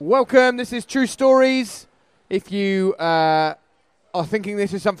Welcome, this is True Stories. If you are thinking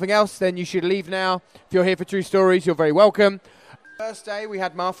this is something else, then you should leave now. If you're here for True Stories, you're very welcome. First day, we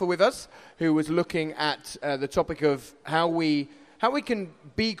had Martha with us, who was looking at the topic of how we can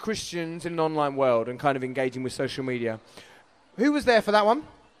be Christians in an online world and kind of engaging with social media. Who was there for that one?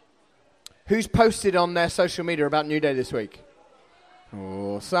 Who's posted on their social media about New Day this week?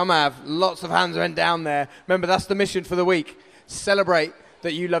 Oh, some have. Lots of hands went down there. Remember, that's the mission for the week. Celebrate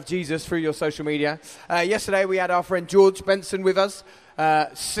that you love Jesus through your social media. Yesterday, we had our friend George Benson with us,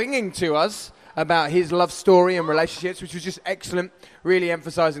 singing to us about his love story and relationships, which was just excellent, really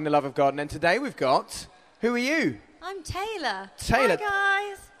emphasizing the love of God. And then today we've got, who are you? I'm Taylor. Taylor. Hi,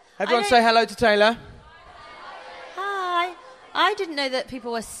 guys. Everyone say hello to Taylor. Hi. I didn't know that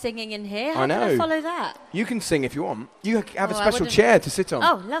people were singing in here. How I know. can I follow that? You can sing if you want. You have a Oh, I special wouldn't- chair to sit on.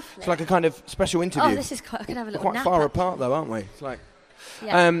 Oh, lovely. It's like a kind of special interview. Oh, this is quite... I could have a We're little quite nap. far actually. apart, though, aren't we? It's like...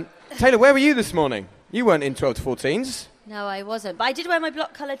 Yeah. Taylor, where were you this morning? You weren't in 12 to 14s. No, I wasn't. But I did wear my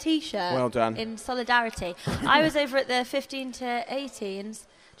block colour T-shirt. Well done. In solidarity. I was over at the 15 to 18s,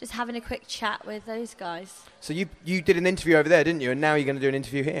 just having a quick chat with those guys. So you did an interview over there, didn't you? And now you're going to do an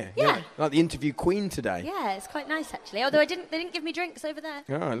interview here. Yeah. You're like the interview queen today. Yeah, it's quite nice, actually. Although they didn't give me drinks over there.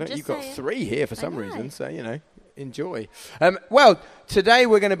 Oh, look, Just you've got saying. 3 here for some know. reason, so, enjoy. Well, today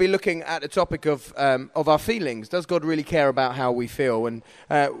we're going to be looking at the topic of our feelings. Does God really care about how we feel? And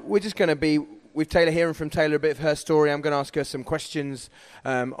we're just going to be with Taylor, hearing from Taylor a bit of her story. I'm going to ask her some questions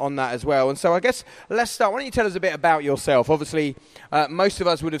on that as well. And so I guess let's start. Why don't you tell us a bit about yourself? Obviously, most of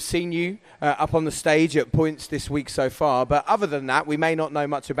us would have seen you up on the stage at points this week so far. But other than that, we may not know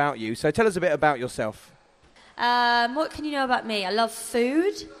much about you. So tell us a bit about yourself. What can you know about me? I love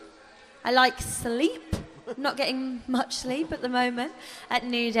food. I like sleep. I'm not getting much sleep at the moment at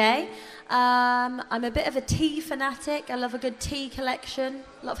New Day. I'm a bit of a tea fanatic. I love a good tea collection,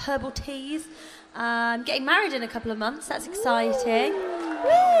 a lot of herbal teas. I'm getting married in a couple of months. That's exciting.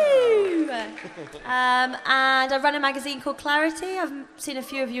 Woo! And I run a magazine called Clarity. I've seen a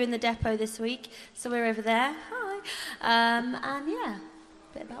few of you in the depot this week, so we're over there. Hi. And yeah,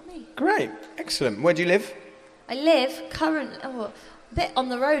 a bit about me. Great. Excellent. Where do you live? I live currently... a bit on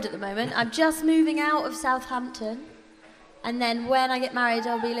the road at the moment. I'm just moving out of Southampton, and then when I get married,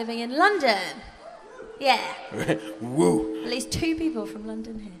 I'll be living in London. Yeah. Woo. At least 2 people from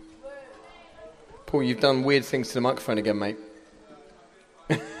London here. Paul, you've done weird things to the microphone again, mate.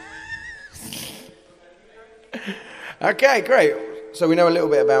 Okay, great. So we know a little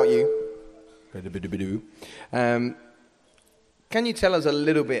bit about you. Can you tell us a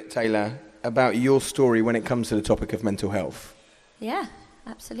little bit, Taylor, about your story when it comes to the topic of mental health? Yeah,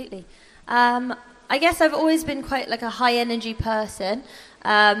 absolutely. I guess I've always been quite like a high energy person,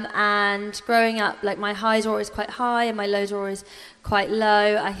 and growing up, like my highs are always quite high and my lows are always quite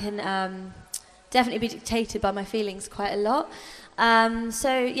low. I can definitely be dictated by my feelings quite a lot.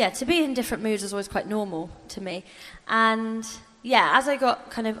 So yeah, to be in different moods was always quite normal to me. And yeah, as I got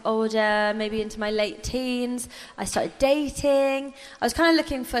kind of older, maybe into my late teens, I started dating. I was kind of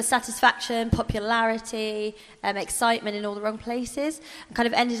looking for satisfaction, popularity, excitement in all the wrong places, and kind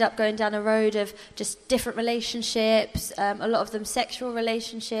of ended up going down a road of just different relationships, a lot of them sexual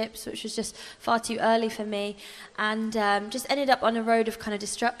relationships, which was just far too early for me, and just ended up on a road of kind of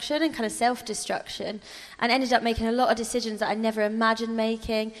destruction and kind of self-destruction, and ended up making a lot of decisions that I never imagined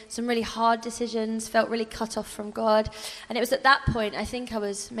making, some really hard decisions, felt really cut off from God. And it was at that point, I think I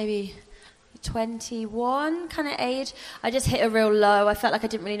was maybe 21 kind of age, I just hit a real low. I felt like I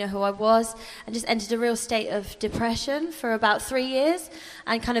didn't really know who I was, and just entered a real state of depression for about 3 years,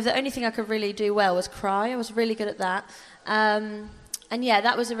 and kind of the only thing I could really do well was cry. I was really good at that. And yeah,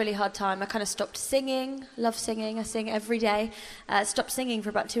 that was a really hard time. I kind of stopped singing, love singing, I sing every day. Stopped singing for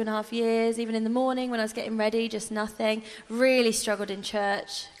about 2.5 years, even in the morning when I was getting ready, just nothing. Really struggled in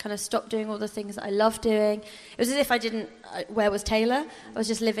church, kind of stopped doing all the things that I love doing. It was as if I didn't, where was Taylor? I was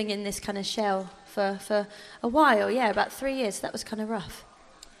just living in this kind of shell for a while, yeah, about 3 years. That was kind of rough.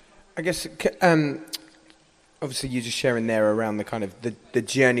 I guess, obviously you're just sharing there around the kind of the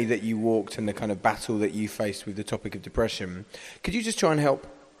journey that you walked and the kind of battle that you faced with the topic of depression. Could you just try and help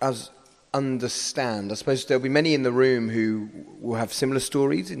us understand? I suppose there'll be many in the room who will have similar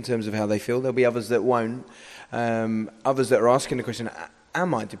stories in terms of how they feel. There'll be others that won't. Others that are asking the question,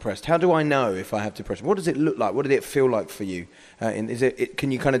 am I depressed? How do I know if I have depression? What does it look like? What did it feel like for you?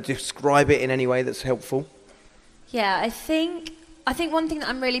 Can you kind of describe it in any way that's helpful? Yeah, I think one thing that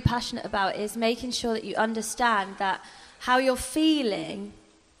I'm really passionate about is making sure that you understand that how you're feeling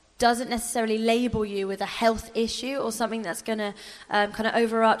doesn't necessarily label you with a health issue or something that's going to kind of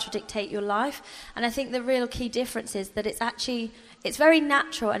overarch or dictate your life. And I think the real key difference is that it's very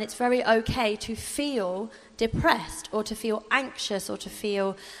natural and it's very okay to feel depressed or to feel anxious or to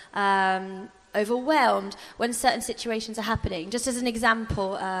feel overwhelmed when certain situations are happening. Just as an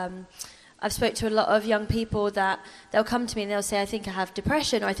example, I've spoke to a lot of young people that they'll come to me and they'll say, I think I have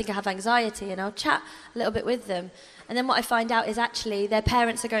depression or I think I have anxiety, and I'll chat a little bit with them. And then what I find out is actually their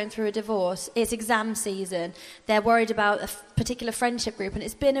parents are going through a divorce. It's exam season. They're worried about a particular friendship group, and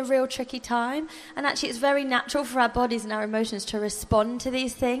it's been a real tricky time. And actually it's very natural for our bodies and our emotions to respond to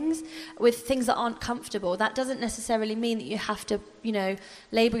these things with things that aren't comfortable. That doesn't necessarily mean that you have to,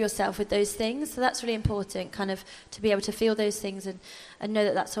 label yourself with those things. So that's really important, kind of to be able to feel those things and know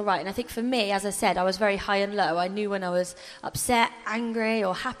that that's all right. And I think for me, as I said, I was very high and low. I knew when I was upset, angry,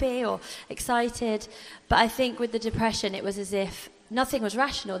 or happy, or excited. But I think with the depression, it was as if nothing was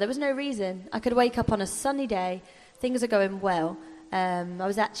rational. There was no reason. I could wake up on a sunny day, things are going well. I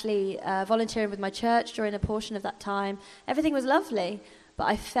was actually volunteering with my church during a portion of that time. Everything was lovely, but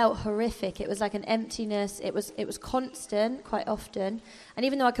I felt horrific. It was like an emptiness. It was constant quite often. And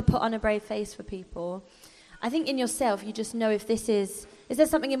even though I could put on a brave face for people, I think in yourself you just know if this is there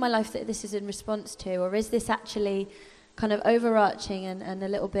something in my life that this is in response to, or is this actually kind of overarching and a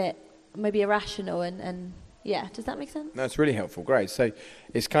little bit maybe irrational and yeah, does that make sense? That's really helpful. Great. So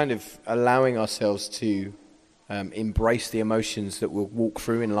it's kind of allowing ourselves to embrace the emotions that we'll walk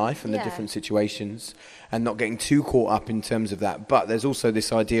through in life and the different situations, and not getting too caught up in terms of that. But there's also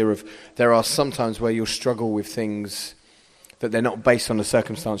this idea of there are some times where you'll struggle with things that they're not based on the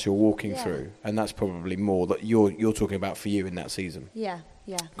circumstance you're walking through, and that's probably more that you're talking about for you in that season. Yeah.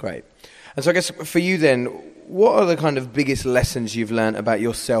 Great. And so I guess for you then, what are the kind of biggest lessons you've learned about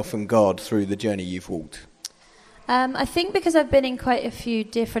yourself and God through the journey you've walked? I think because I've been in quite a few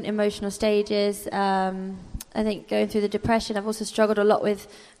different emotional stages, I think going through the depression, I've also struggled a lot with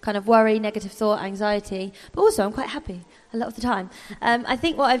kind of worry, negative thought, anxiety, but also I'm quite happy a lot of the time. I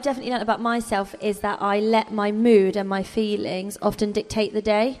think what I've definitely learned about myself is that I let my mood and my feelings often dictate the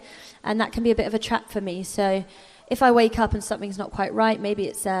day, and that can be a bit of a trap for me. So if I wake up and something's not quite right, maybe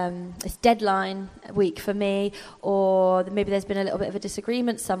it's deadline week for me, or maybe there's been a little bit of a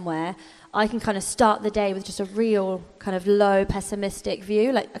disagreement somewhere, I can kind of start the day with just a real kind of low pessimistic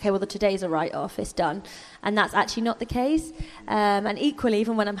view, like, okay, well, today's a write-off, it's done. And that's actually not the case. And equally,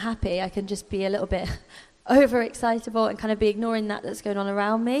 even when I'm happy, I can just be a little bit overexcitable and kind of be ignoring that's going on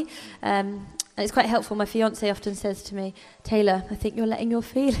around me. And it's quite helpful. My fiancé often says to me, Taylor, I think you're letting your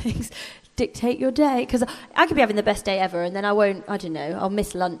feelings dictate your day, because I could be having the best day ever and then I'll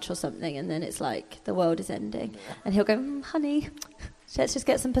miss lunch or something, and then it's like the world is ending, and he'll go, honey, let's just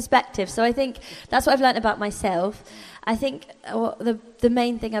get some perspective. So I think that's what I've learned about myself. I think the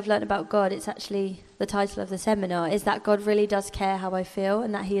main thing I've learned about God, it's actually the title of the seminar, is that God really does care how I feel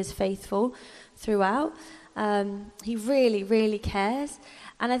and that he is faithful throughout. He really, really cares.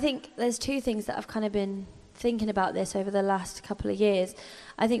 And I think there's two things that I've kind of been thinking about this over the last couple of years.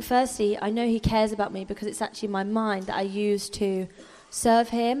 I think firstly, I know he cares about me because it's actually my mind that I use to serve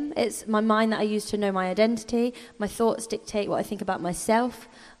him. It's my mind that I use to know my identity. My thoughts dictate what I think about myself,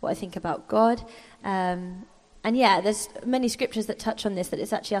 what I think about God. And there's many scriptures that touch on this, that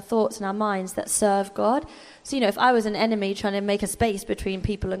it's actually our thoughts and our minds that serve God. So, if I was an enemy trying to make a space between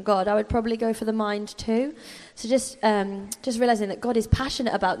people and God, I would probably go for the mind too. So just realizing that God is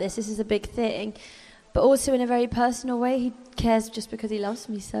passionate about this is a big thing. But also in a very personal way, he cares just because he loves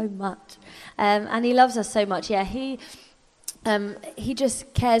me so much. And he loves us so much. Yeah, he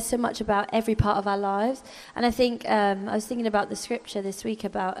just cares so much about every part of our lives. And I think I was thinking about the scripture this week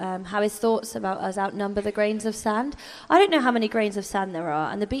about how his thoughts about us outnumber the grains of sand. I don't know how many grains of sand there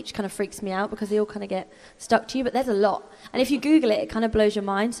are, and the beach kind of freaks me out because they all kind of get stuck to you, but there's a lot. And if you Google it, it kind of blows your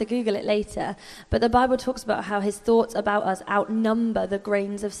mind, so Google it later. But the Bible talks about how his thoughts about us outnumber the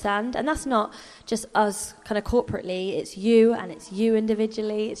grains of sand, and that's not just us kind of corporately. It's you, and it's you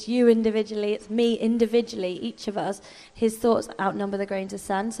individually, it's you individually, it's me individually, each of us. His thoughts outnumber the grains of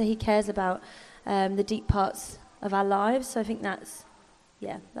sand, so he cares about the deep parts of our lives. So I think that's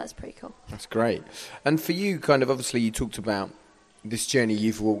pretty cool. That's great. And for you, kind of obviously you talked about this journey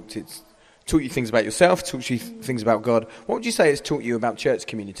you've walked. It's taught you things about yourself, taught you things about God. What would you say it's taught you about church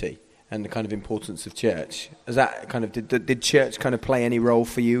community and the kind of importance of church? Is that kind of did church kind of play any role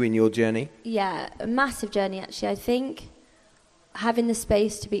for you in your journey? Yeah, a massive journey actually. I think having the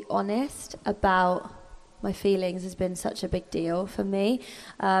space to be honest about my feelings has been such a big deal for me.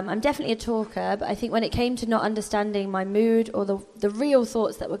 I'm definitely a talker, but I think when it came to not understanding my mood or the real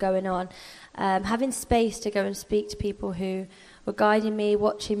thoughts that were going on, having space to go and speak to people who were guiding me,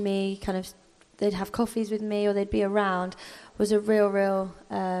 watching me, kind of, they'd have coffees with me or they'd be around, was a real,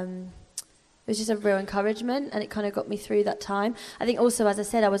 it was just a real encouragement, and it kind of got me through that time. I think also, as I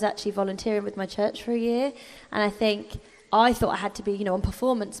said, I was actually volunteering with my church for a year, and I thought I had to be, on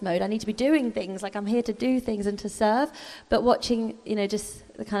performance mode. I need to be doing things, like I'm here to do things and to serve. But watching, just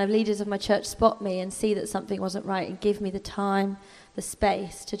the kind of leaders of my church spot me and see that something wasn't right and give me the time, the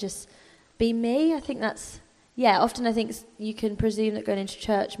space to just be me, I think that's, often I think you can presume that going into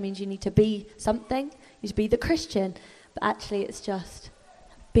church means you need to be something, you need to be the Christian, but actually it's just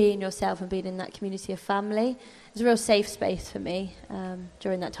being yourself and being in that community of family. It's a real safe space for me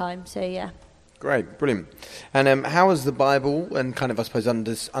during that time, so yeah. Great, brilliant. And how has the Bible and kind of, I suppose,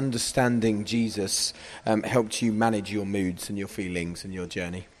 understanding Jesus helped you manage your moods and your feelings and your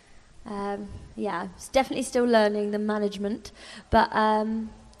journey? It's definitely still learning the management, but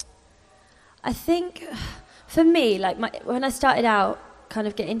I think for me, when I started out kind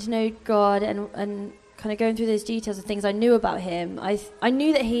of getting to know God and kind of going through those details of things I knew about him, I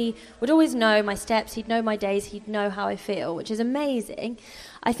knew that he would always know my steps, he'd know my days, he'd know how I feel, which is amazing.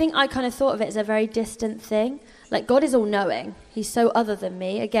 I think I kind of thought of it as a very distant thing. Like, God is all-knowing. He's so other than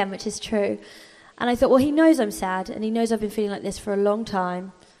me, again, which is true. And I thought, well, he knows I'm sad, and he knows I've been feeling like this for a long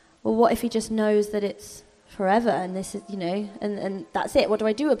time. Well, what if he just knows that it's forever, and this is, and that's it? What do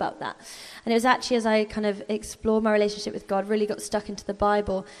I do about that? And it was actually as I kind of explored my relationship with God, really got stuck into the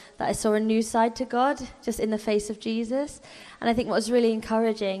Bible, that I saw a new side to God, just in the face of Jesus. And I think what was really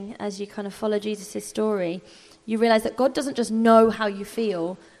encouraging as you kind of follow Jesus' story, you realize that God doesn't just know how you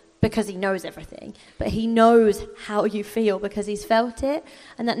feel because he knows everything, but he knows how you feel because he's felt it.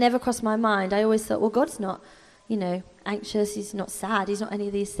 And that never crossed my mind. I always thought, well, God's not, anxious, he's not sad, he's not any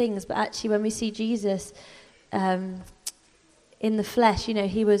of these things. But actually when we see Jesus in the flesh,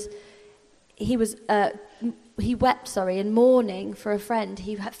 he wept, in mourning for a friend.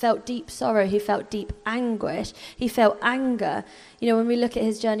 He felt deep sorrow. He felt deep anguish. He felt anger. When we look at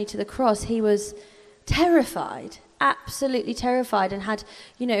his journey to the cross, he was terrified, absolutely terrified, and had,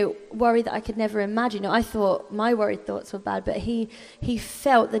 worry that I could never imagine. I thought my worried thoughts were bad, but he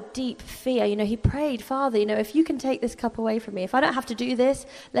felt the deep fear. He prayed, Father, if you can take this cup away from me, if I don't have to do this,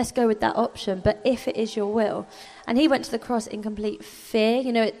 let's go with that option, but if it is your will. And he went to the cross in complete fear.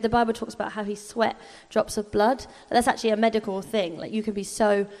 The Bible talks about how he sweat drops of blood. That's actually a medical thing. Like, you can be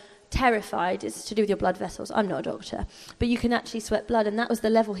so terrified. It's to do with your blood vessels. I'm not a doctor, but you can actually sweat blood, and that was the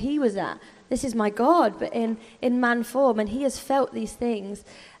level he was at. This is my God, but in man form, and he has felt these things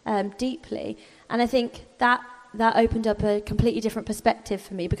deeply. And I think that opened up a completely different perspective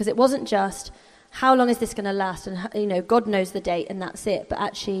for me, because it wasn't just, how long is this going to last? And, God knows the date and that's it. But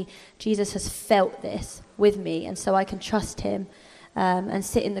actually, Jesus has felt this with me, and so I can trust him and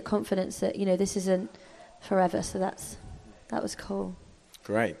sit in the confidence that, this isn't forever. So that was cool.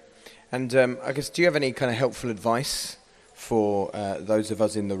 Great. And I guess, do you have any kind of helpful advice for those of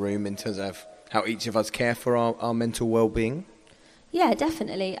us in the room in terms of how each of us care for our mental well-being? Yeah,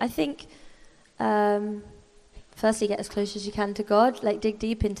 definitely. I think, firstly, get as close as you can to God, dig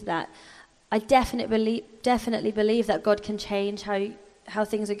deep into that. I definitely believe that God can change how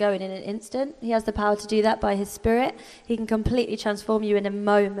things are going in an instant. He has the power to do that by his Spirit. He can completely transform you in a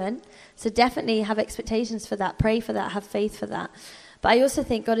moment. So definitely have expectations for that, pray for that, have faith for that. But I also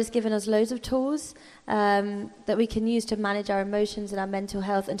think God has given us loads of tools that we can use to manage our emotions and our mental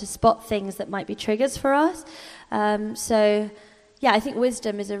health, and to spot things that might be triggers for us. I think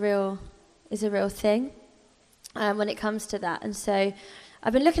wisdom is a real thing when it comes to that. And so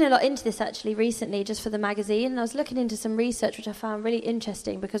I've been looking a lot into this actually recently, just for the magazine, and I was looking into some research which I found really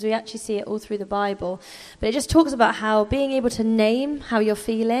interesting, because we actually see it all through the Bible. But it just talks about how being able to name how you're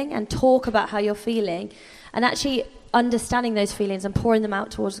feeling and talk about how you're feeling, and actually understanding those feelings and pouring them out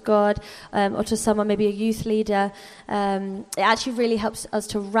towards God or to someone, maybe a youth leader, it actually really helps us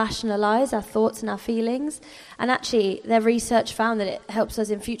to rationalize our thoughts and our feelings. And actually, their research found that it helps us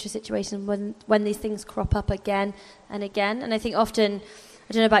in future situations when these things crop up again and again. And I think often,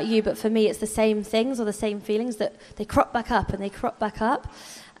 I don't know about you, but for me, it's the same things or the same feelings that they crop back up and they crop back up.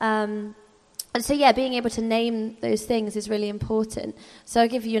 And so, being able to name those things is really important. So I'll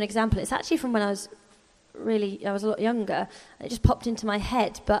give you an example. It's actually from when I was a lot younger. It just popped into my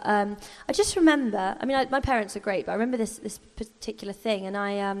head. But I just remember, my parents are great, but I remember this particular thing. And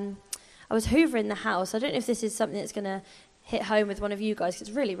I was hoovering the house. I don't know if this is something that's going to hit home with one of you guys, 'cause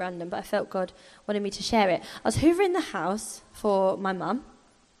it's really random, but I felt God wanted me to share it. I was hoovering the house for my mum,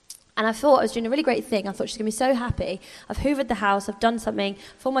 and I thought I was doing a really great thing. I thought she's going to be so happy. I've hoovered the house, I've done something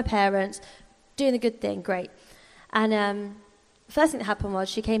for my parents, doing the good thing, great. And first thing that happened was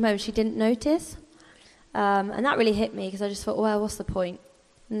she came home, she didn't notice. And that really hit me because I just thought, well, what's the point?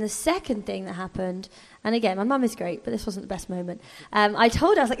 And the second thing that happened, and again, my mum is great, but this wasn't the best moment. I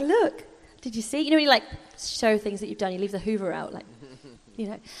told her, I was like, look, did you see? You know, when you like show things that you've done, you leave the Hoover out, like, you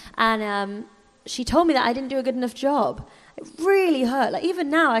know. And she told me that I didn't do a good enough job. It really hurt. Like, even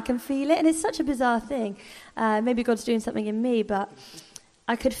now I can feel it, and it's such a bizarre thing. Maybe God's doing something in me, but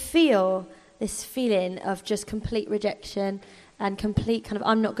I could feel this feeling of just complete rejection and complete kind of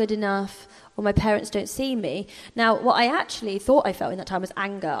I'm not good enough, or my parents don't see me. Now, what I actually thought I felt in that time was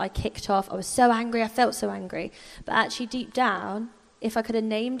anger. I kicked off. I was so angry. I felt so angry. But actually deep down, if I could have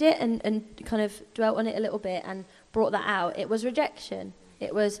named it and kind of dwelt on it a little bit and brought that out, it was rejection.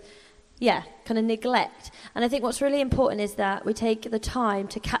 It was, kind of neglect. And I think what's really important is that we take the time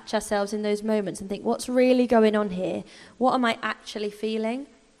to catch ourselves in those moments and think, what's really going on here? What am I actually feeling?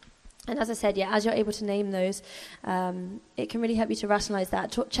 And as I said, as you're able to name those, it can really help you to rationalise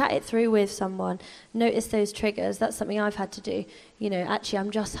that. Chat it through with someone. Notice those triggers. That's something I've had to do. You know, actually,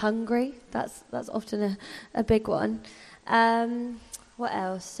 I'm just hungry. That's often a big one. What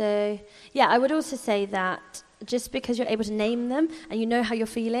else? So, I would also say that just because you're able to name them and you know how you're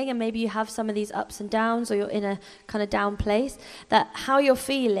feeling, and maybe you have some of these ups and downs, or you're in a kind of down place, that how you're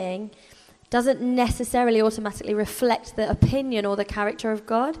feeling doesn't necessarily automatically reflect the opinion or the character of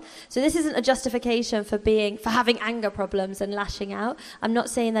God. So this isn't a justification for having anger problems and lashing out. I'm not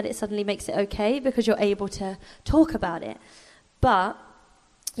saying that it suddenly makes it okay because you're able to talk about it. But,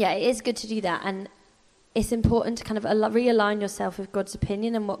 it is good to do that. And it's important to kind of realign yourself with God's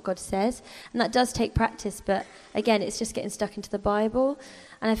opinion and what God says. And that does take practice. But, again, it's just getting stuck into the Bible.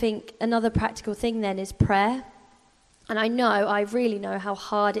 And I think another practical thing then is prayer. And I really know how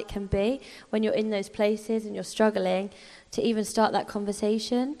hard it can be when you're in those places and you're struggling to even start that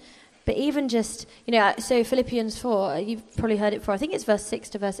conversation. But even just, so Philippians 4, you've probably heard it before. I think it's verse 6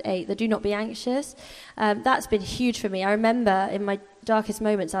 to verse 8, the do not be anxious. That's been huge for me. I remember in my darkest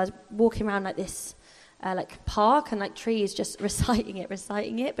moments, I was walking around like this, park and like trees, just reciting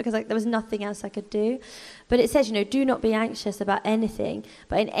it because there was nothing else I could do. But it says, do not be anxious about anything,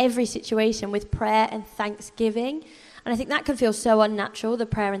 but in every situation with prayer and thanksgiving. And I think that can feel so unnatural, the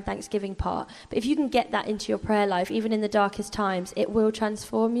prayer and thanksgiving part. But if you can get that into your prayer life, even in the darkest times, it will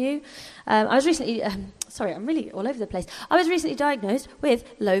transform you. I was recently, I'm really all over the place. I was recently diagnosed with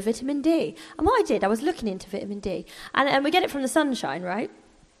low vitamin D. And what I did, I was looking into vitamin D. And we get it from the sunshine, right?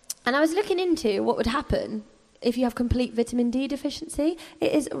 And I was looking into what would happen if you have complete vitamin D deficiency.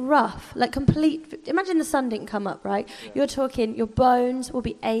 It is rough, like complete. Imagine the sun didn't come up, right? Yeah. You're talking, your bones will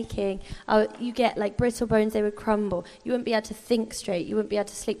be aching. You get like brittle bones, they would crumble. You wouldn't be able to think straight. You wouldn't be able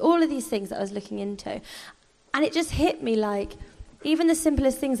to sleep. All of these things that I was looking into. And it just hit me like, even the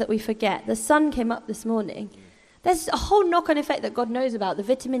simplest things that we forget. The sun came up this morning. There's a whole knock-on effect that God knows about, the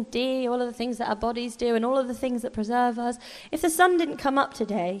vitamin D, all of the things that our bodies do, and all of the things that preserve us. If the sun didn't come up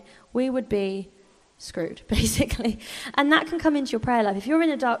today, we would be screwed, basically. And that can come into your prayer life. If you're in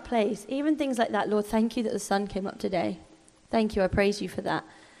a dark place, even things like that, Lord, thank you that the sun came up today. Thank you, I praise you for that.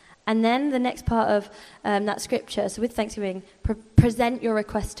 And then the next part of that scripture, so with thanksgiving, present your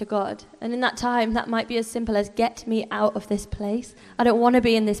request to God. And in that time, that might be as simple as get me out of this place. I don't want to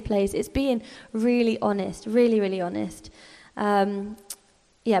be in this place. It's being really honest, really, really honest.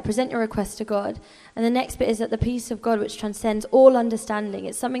 Present your request to God. And the next bit is that the peace of God, which transcends all understanding.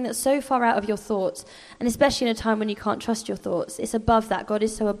 It's something that's so far out of your thoughts, and especially in a time when you can't trust your thoughts. It's above that. God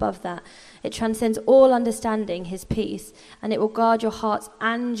is so above that. It transcends all understanding, his peace, and it will guard your hearts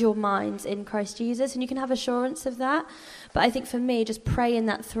and your minds in Christ Jesus. And you can have assurance of that. But I think for me, just praying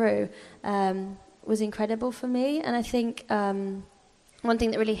that through was incredible for me. And I think one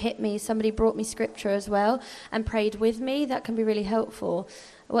thing that really hit me, somebody brought me scripture as well and prayed with me. That can be really helpful.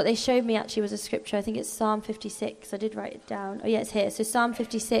 What they showed me actually was a scripture. I think it's Psalm 56. I did write it down. Oh, yeah, it's here. So Psalm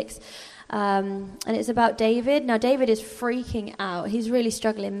 56. And it's about David. Now, David is freaking out. He's really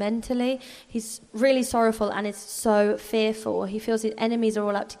struggling mentally. He's really sorrowful and is so fearful. He feels his enemies are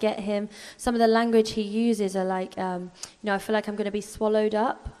all out to get him. Some of the language he uses are like, I feel like I'm going to be swallowed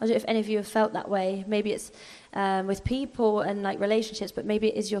up. I don't know if any of you have felt that way. Maybe it's with people and like relationships, but maybe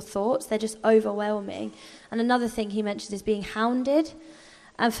it is your thoughts. They're just overwhelming. And another thing he mentions is being hounded.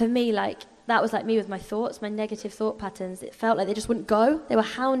 And for me, that was like me with my thoughts, my negative thought patterns. It felt like they just wouldn't go. They were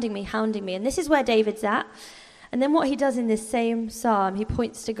hounding me. And this is where David's at. And then what he does in this same psalm, he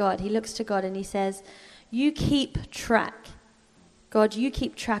points to God. He looks to God and he says, you keep track. God, you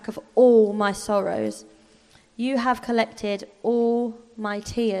keep track of all my sorrows. You have collected all my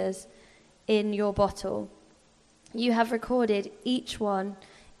tears in your bottle. You have recorded each one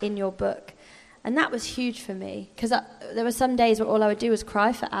in your book. And that was huge for me, because there were some days where all I would do was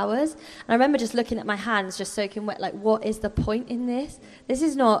cry for hours. And I remember just looking at my hands just soaking wet, like, what is the point in this? This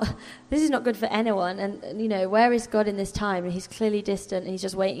is not good for anyone. And, you know, where is God in this time? And he's clearly distant, and he's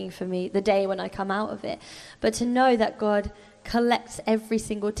just waiting for me the day when I come out of it. But to know that God collects every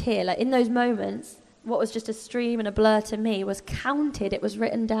single tear, like in those moments, what was just a stream and a blur to me was counted, it was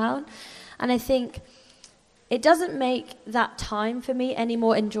written down. And I think it doesn't make that time for me any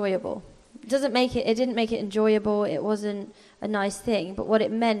more enjoyable. It didn't make it enjoyable, it wasn't a nice thing, but what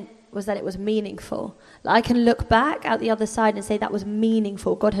it meant was that it was meaningful. Like, I can look back out the other side and say that was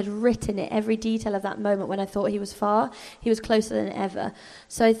meaningful. God had written it, every detail of that moment when I thought he was far, he was closer than ever.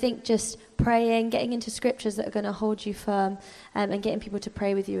 So I think just praying, getting into scriptures that are going to hold you firm, and getting people to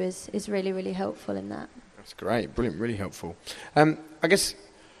pray with you is really, really helpful in that. That's great, brilliant, really helpful. I guess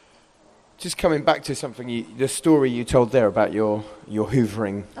just coming back to something, the story you told there about your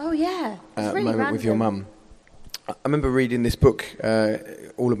hoovering. Oh yeah, it's really moment random. With your mum. I remember reading this book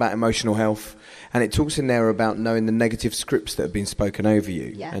all about emotional health, and it talks in there about knowing the negative scripts that have been spoken over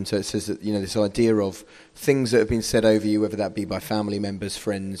you. Yeah. And so it says that, you know, this idea of things that have been said over you, whether that be by family members,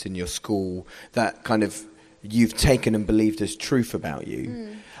 friends, in your school, that kind of you've taken and believed as truth about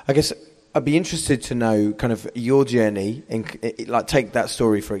you. I guess I'd be interested to know kind of your journey, like take that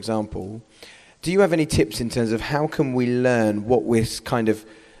story for example. Do you have any tips in terms of how can we learn what we're kind of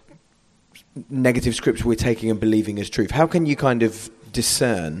negative scripts we're taking and believing as truth? How can you kind of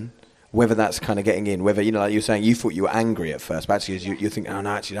discern whether that's kind of getting in, whether, you know, like you're saying, you thought you were angry at first, but actually you think, oh no,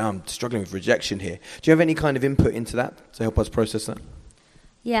 actually no, I'm struggling with rejection here. Do you have any kind of input into that to help us process that?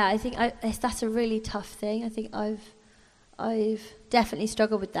 Yeah, I think that's a really tough thing. I think I've definitely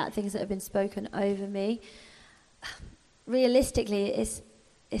struggled with that, things that have been spoken over me. Realistically,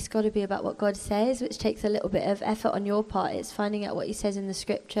 it's got to be about what God says, which takes a little bit of effort on your part. It's finding out what he says in the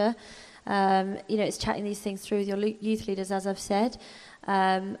scripture. It's chatting these things through with your youth leaders, as I've said.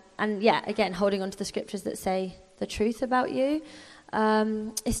 And yeah, again, holding on to the scriptures that say the truth about you.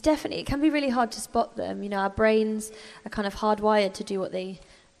 It can be really hard to spot them. You know, our brains are kind of hardwired to do what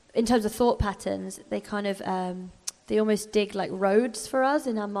in terms of thought patterns, they almost dig like roads for us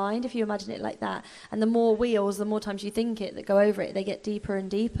in our mind, if you imagine it like that. And the more wheels, the more times you think it, that go over it, they get deeper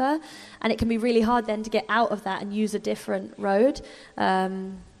and deeper. And it can be really hard then to get out of that and use a different road,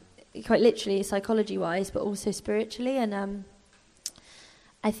 quite literally, psychology-wise, but also spiritually. And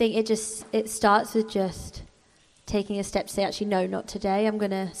I think it starts with just taking a step to say, actually, no, not today. I'm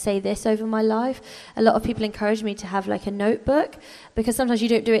going to say this over my life. A lot of people encourage me to have like a notebook, because sometimes you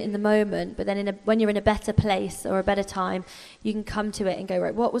don't do it in the moment, but then when you're in a better place or a better time, you can come to it and go,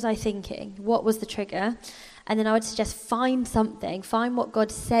 right, what was I thinking? What was the trigger? And then I would suggest find what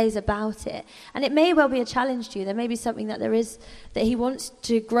God says about it. And it may well be a challenge to you. There may be something that he wants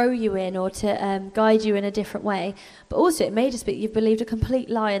to grow you in, or to guide you in a different way. But also it may just be you've believed a complete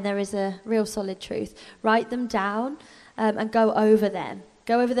lie and there is a real solid truth. Write them down and go over them.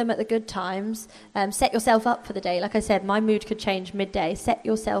 Go over them at the good times. Set yourself up for the day. Like I said, my mood could change midday. Set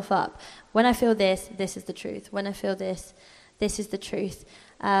yourself up. When I feel this is the truth. When I feel this is the truth.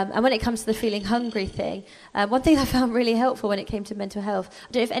 And when it comes to the feeling hungry thing, one thing I found really helpful when it came to mental health,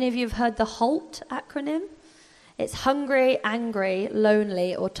 I don't know if any of you have heard the HALT acronym. It's hungry, angry,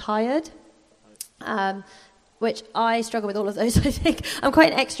 lonely, or tired, which I struggle with all of those, I think. I'm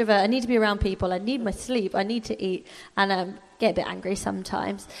quite an extrovert. I need to be around people. I need my sleep. I need to eat, and get a bit angry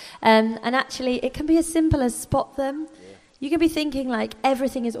sometimes. And actually, it can be as simple as spot them. You can be thinking like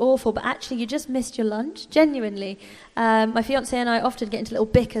everything is awful, but actually you just missed your lunch, genuinely. My fiancé and I often get into little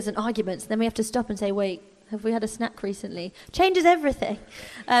bickers and arguments, and then we have to stop and say, wait, have we had a snack recently? Changes everything,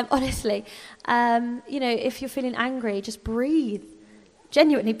 honestly. If you're feeling angry, just breathe.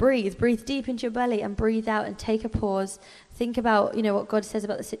 Genuinely breathe. Breathe deep into your belly and breathe out and take a pause. Think about, what God says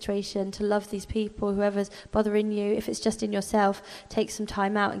about the situation, to love these people, whoever's bothering you. If it's just in yourself, take some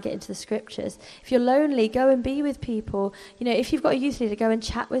time out and get into the scriptures. If you're lonely, go and be with people. If you've got a youth leader, go and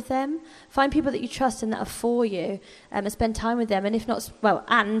chat with them. Find people that you trust and that are for you, and spend time with them. And if not,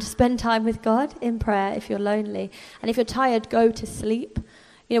 and spend time with God in prayer if you're lonely. And if you're tired, go to sleep.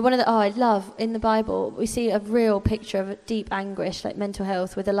 I love in the Bible, we see a real picture of deep anguish, like mental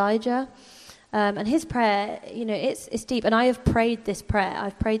health, with Elijah. And his prayer, it's deep. And I have prayed this prayer.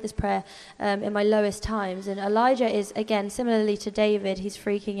 I've prayed this prayer in my lowest times. And Elijah is, again, similarly to David, he's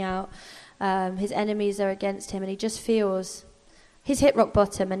freaking out. His enemies are against him, and he just feels he's hit rock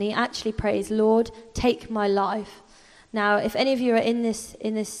bottom. And he actually prays, Lord, take my life. Now, if any of you are in this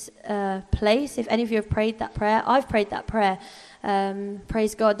place, if any of you have prayed that prayer, I've prayed that prayer.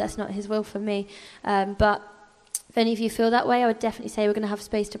 Praise God, that's not his will for me. But If any of you feel that way, I would definitely say we're going to have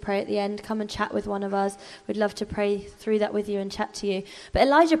space to pray at the end. Come and chat with one of us. We'd love to pray through that with you and chat to you. But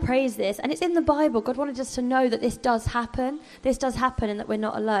Elijah prays this, and it's in the Bible. God wanted us to know that this does happen. This does happen and that we're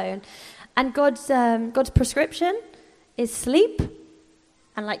not alone. And God's prescription is sleep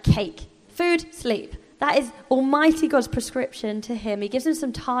and like cake. Food, sleep. That is Almighty God's prescription to him. He gives him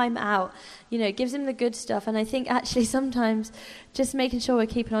some time out, gives him the good stuff. And I think actually sometimes just making sure we're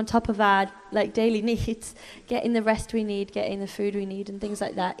keeping on top of our daily needs, getting the rest we need, getting the food we need and things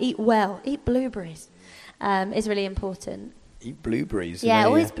like that. Eat well, eat blueberries is really important. Eat blueberries. Yeah,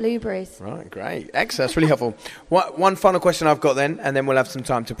 always blueberries. Right, great. Excellent. That's really helpful. One final question I've got then, and then we'll have some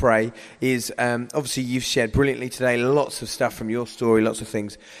time to pray, is obviously you've shared brilliantly today lots of stuff from your story, lots of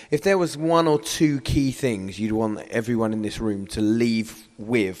things. If there was one or two key things you'd want everyone in this room to leave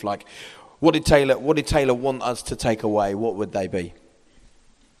with, like what did Taylor want us to take away, what would they be?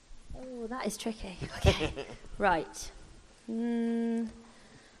 Oh, that is tricky. Okay. Right.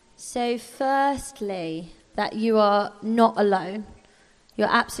 So firstly, that you are not alone. You're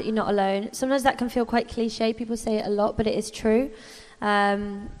absolutely not alone. Sometimes that can feel quite cliche. People say it a lot, but it is true. There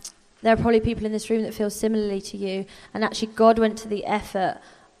are probably people in this room that feel similarly to you. And actually, God went to the effort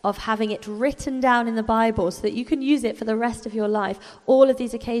of having it written down in the Bible so that you can use it for the rest of your life. All of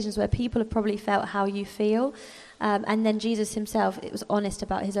these occasions where people have probably felt how you feel. And then Jesus himself, it was honest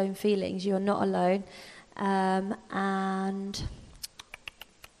about his own feelings. You are not alone. And I've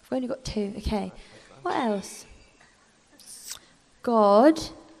only got two. Okay. What else? God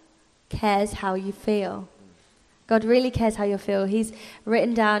cares how you feel. God really cares how you feel. He's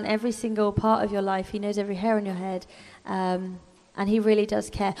written down every single part of your life. He knows every hair on your head. And he really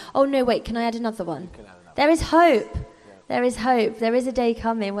does care. Oh, no, wait, can I add another one? There is hope. There is hope. There is a day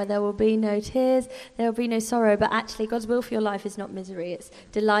coming where there will be no tears, there will be no sorrow, but actually God's will for your life is not misery. It's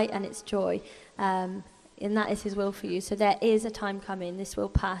delight and it's joy. And that is his will for you. So there is a time coming. This will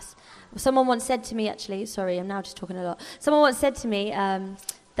pass. Someone once said to me, actually, sorry, I'm now just talking a lot. Someone once said to me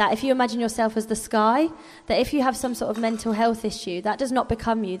that if you imagine yourself as the sky, that if you have some sort of mental health issue, that does not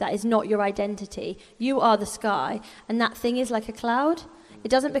become you. That is not your identity. You are the sky. And that thing is like a cloud. It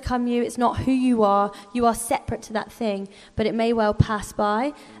doesn't become you. It's not who you are. You are separate to that thing. But it may well pass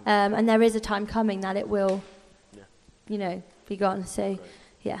by. And there is a time coming that it will, be gone. So...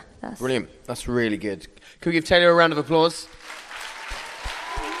 yeah, that's... brilliant. That's really good. Can we give Taylor a round of applause?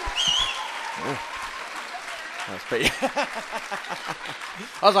 Oh. That's Pete.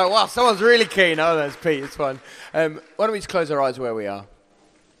 I was like, wow, someone's really keen. Oh, that's Pete. It's fine. Why don't we just close our eyes where we are?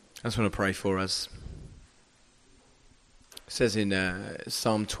 I just want to pray for us. It says in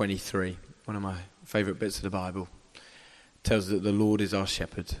Psalm 23, one of my favourite bits of the Bible, tells us that the Lord is our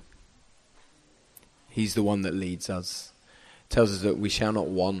shepherd. He's the one that leads us. Tells us that we shall not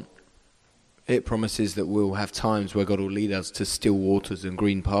want. It promises that we'll have times where God will lead us to still waters and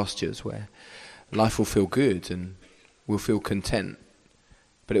green pastures where life will feel good and we'll feel content.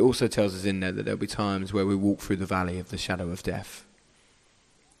 But it also tells us in there that there'll be times where we walk through the valley of the shadow of death.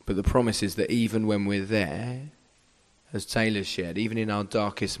 But the promise is that even when we're there, as Taylor shared, even in our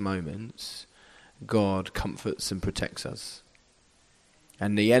darkest moments, God comforts and protects us.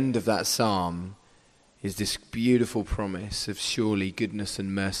 And the end of that psalm is this beautiful promise of surely goodness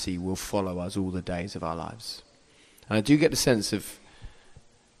and mercy will follow us all the days of our lives. And I do get the sense of,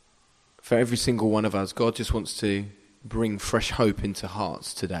 for every single one of us, God just wants to bring fresh hope into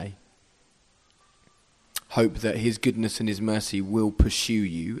hearts today. Hope that his goodness and his mercy will pursue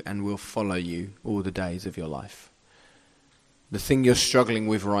you and will follow you all the days of your life. The thing you're struggling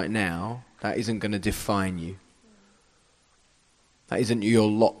with right now, that isn't going to define you. That isn't your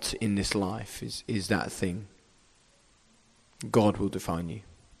lot in this life, is that thing. God will define you.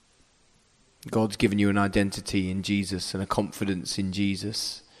 God's given you an identity in Jesus and a confidence in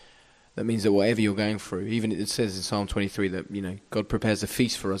Jesus. That means that whatever you're going through, even it says in Psalm 23 that, God prepares a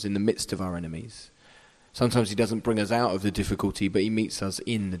feast for us in the midst of our enemies. Sometimes he doesn't bring us out of the difficulty, but he meets us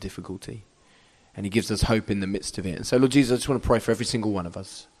in the difficulty. And he gives us hope in the midst of it. And so, Lord Jesus, I just want to pray for every single one of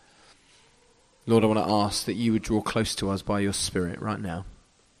us. Lord, I want to ask that you would draw close to us by your Spirit right now.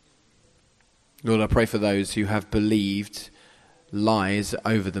 Lord, I pray for those who have believed lies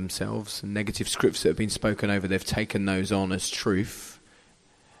over themselves and negative scripts that have been spoken over. They've taken those on as truth.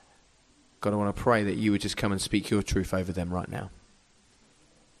 God, I want to pray that you would just come and speak your truth over them right now.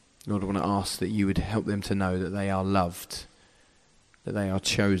 Lord, I want to ask that you would help them to know that they are loved, that they are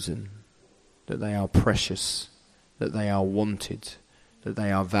chosen, that they are precious, that they are wanted, that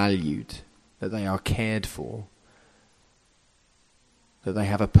they are valued, that they are cared for, that they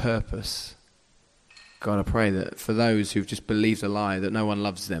have a purpose. God, I pray that for those who've just believed a lie, that no one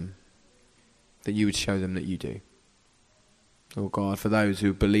loves them, that you would show them that you do. Oh God, for those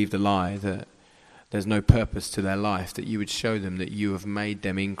who believe the lie that there's no purpose to their life, that you would show them that you have made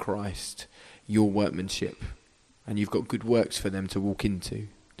them in Christ your workmanship, and you've got good works for them to walk into,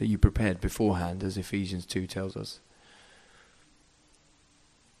 that you prepared beforehand, as Ephesians 2 tells us.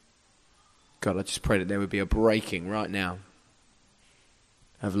 God, I just pray that there would be a breaking right now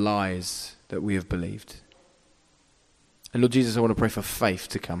of lies that we have believed. And Lord Jesus, I want to pray for faith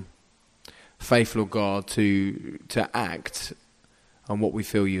to come. Faith, Lord God, to act on what we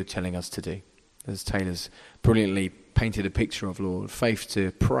feel you're telling us to do. As Taylor's brilliantly painted a picture of, Lord. Faith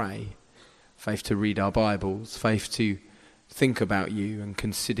to pray. Faith to read our Bibles. Faith to think about you and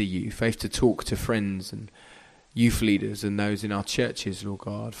consider you. Faith to talk to friends and youth leaders and those in our churches, Lord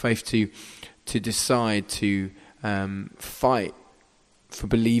God. Faith to decide to fight for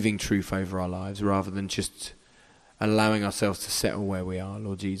believing truth over our lives rather than just allowing ourselves to settle where we are,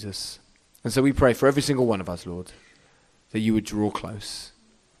 Lord Jesus. And so we pray for every single one of us, Lord, that you would draw close.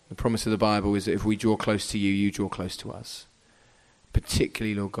 The promise of the Bible is that if we draw close to you, you draw close to us.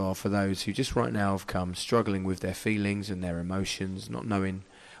 Particularly, Lord God, for those who just right now have come struggling with their feelings and their emotions, not knowing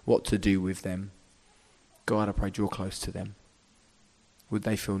what to do with them. God, I pray, draw close to them. Would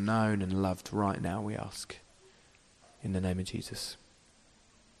they feel known and loved right now, we ask. In the name of Jesus.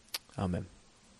 Amen.